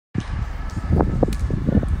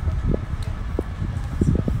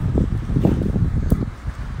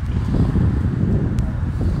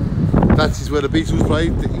That is where the Beatles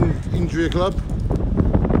played, the Indria Club.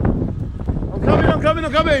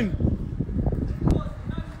 I'm coming!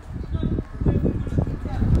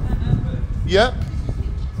 Yeah.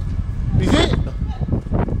 Is it?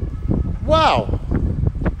 Wow.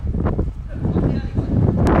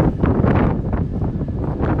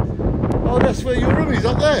 Oh, that's where your room is,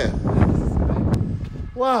 up there.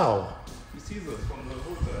 Wow. You see this from the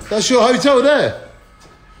hotel. That's your hotel there.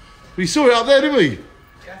 We saw it up there, didn't we?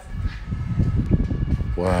 Yes.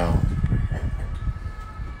 Wow.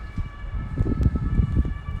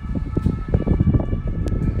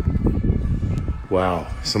 Wow,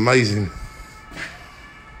 it's amazing.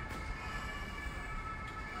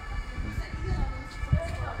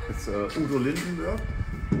 It's Udo Lindenberg,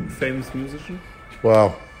 famous musician.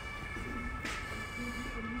 Wow.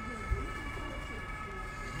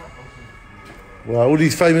 Wow, all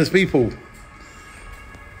these famous people.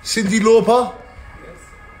 Cyndi Lauper. Yes.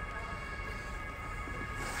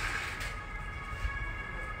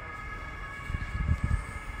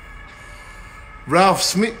 Ralph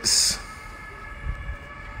Smits.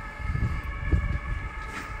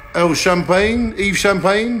 Yves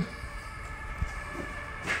Champagne.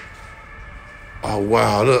 Oh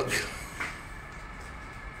wow, look.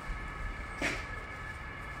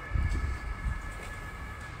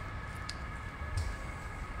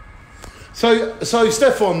 So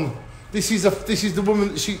Stefan, this is the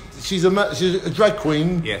woman. She's a drag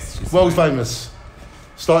queen. Yes, she's world famous.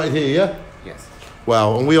 Started here, yeah. Yes.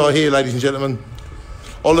 Wow, and we are here, ladies and gentlemen.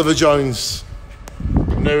 Oliver Jones.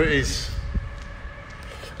 And there it is.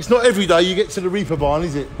 It's not every day you get to the Reeperbahn,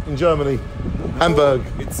 is it? In Germany, Hamburg.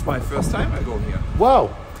 It's my first time I go here.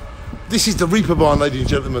 Wow. This is the Reeperbahn, ladies and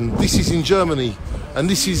gentlemen. This is in Germany, and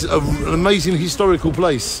this is an amazing historical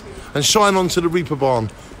place. And shine on to the Reeperbahn,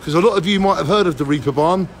 because a lot of you might have heard of the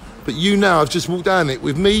Reeperbahn, but you now have just walked down it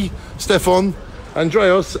with me, Stefan,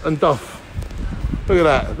 Andreas, and Duff. Look at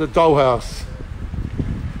that, the dollhouse.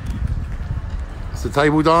 It's the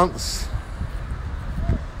table dance.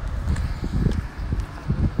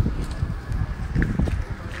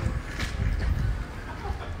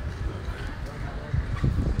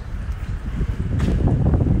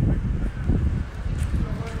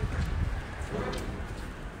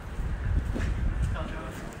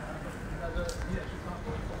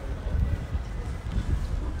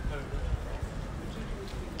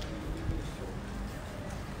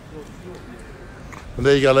 And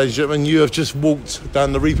there you go, ladies and gentlemen, you have just walked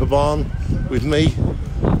down the Reeperbahn with me,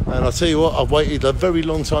 and I'll tell you what, I've waited a very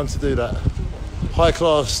long time to do that. High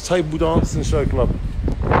class table dance and show club.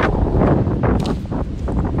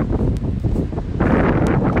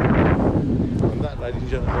 And that, ladies and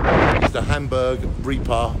gentlemen, is the Hamburg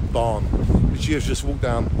Reeperbahn, which you have just walked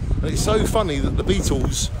down. And it's so funny that the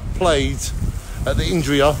Beatles played at the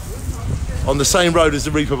Indria on the same road as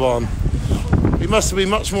the Reeperbahn. It must have been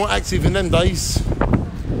much more active in them days.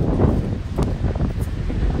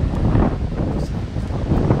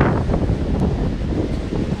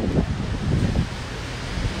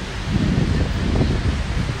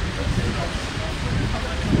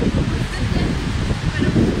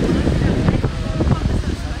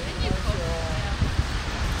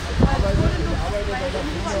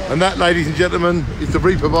 And that, ladies and gentlemen, is the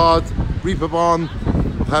Reeperbahn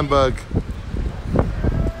of Hamburg.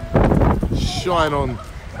 Shine on.